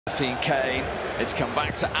Kane, it's come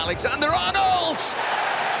back to Alexander-Arnold!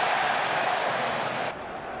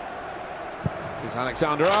 It's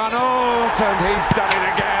Alexander-Arnold, and he's done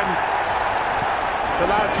it again. The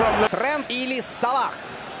lad from the... Трент или Салах.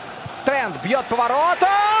 Трент бьет поворотом,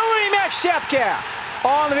 и мяч в сетке.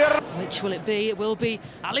 Он Which will it be? It will be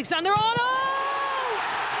Alexander-Arnold!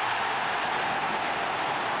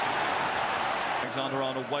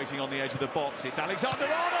 Alexander-Arnold waiting on the edge of the box. It's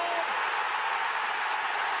Alexander-Arnold!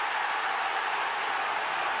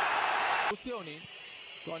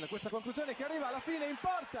 Con questa conclusione che arriva alla fine in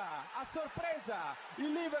porta, a sorpresa,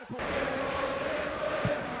 il Liverpool.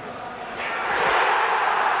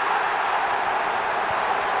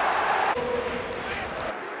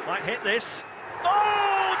 Might hit this.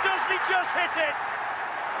 Oh, doesn't he just hit it?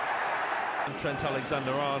 And Trent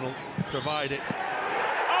Alexander-Arnold provide it.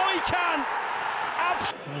 Oh, he can!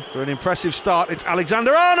 After an impressive start, it's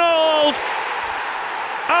Alexander-Arnold!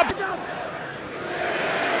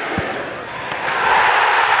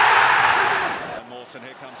 And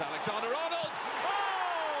here comes Alexander-Arnold.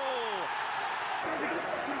 Oh!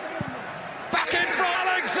 Back in from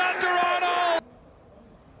Alexander-Arnold!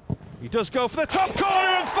 He does go for the top corner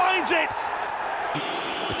and finds it!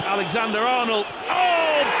 It's Alexander-Arnold.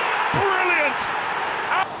 Oh, brilliant!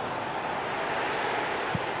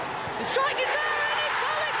 The strike is there, and it's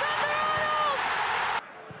Alexander-Arnold!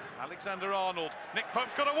 Alexander-Arnold. Nick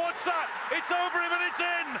Pope's got to watch that. It's over him and it's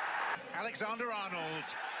in.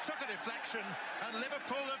 Alexander-Arnold took a deflection and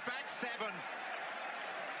Liverpool are back 7.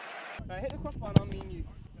 Hit the crossbar on me and you.